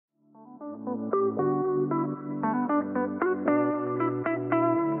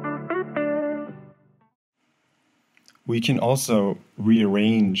we can also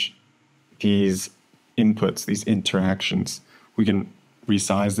rearrange these inputs, these interactions. We can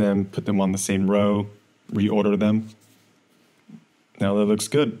resize them, put them on the same row, reorder them. Now that looks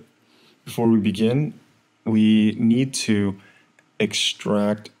good. Before we begin, we need to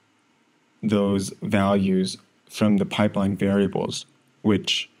extract those values from the pipeline variables,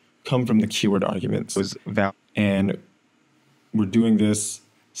 which come from the keyword arguments. And we're doing this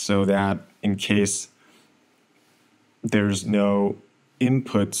so that in case there's no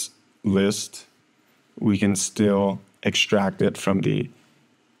inputs list, we can still extract it from the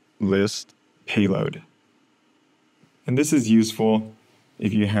list payload. And this is useful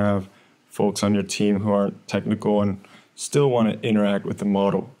if you have folks on your team who aren't technical and still want to interact with the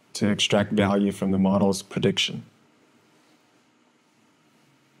model to extract value from the model's prediction.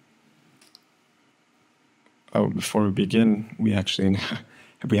 Oh, before we begin, we have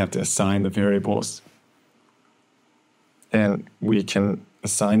to assign the variables. And we can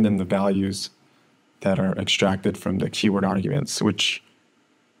assign them the values that are extracted from the keyword arguments, which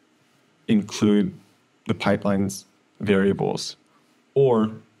include the pipeline's variables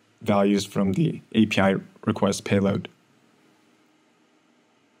or values from the API request payload.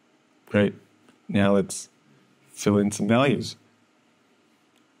 Great. Now let's fill in some values.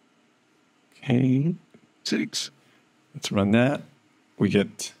 Okay, 6. Let's run that. We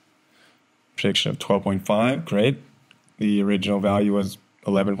get prediction of 12.5. Great. The original value was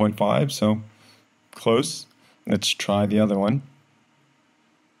 11.5, so close. Let's try the other one.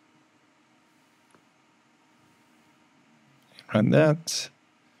 Run that.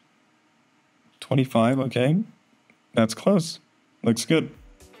 25, okay. That's close. Looks good.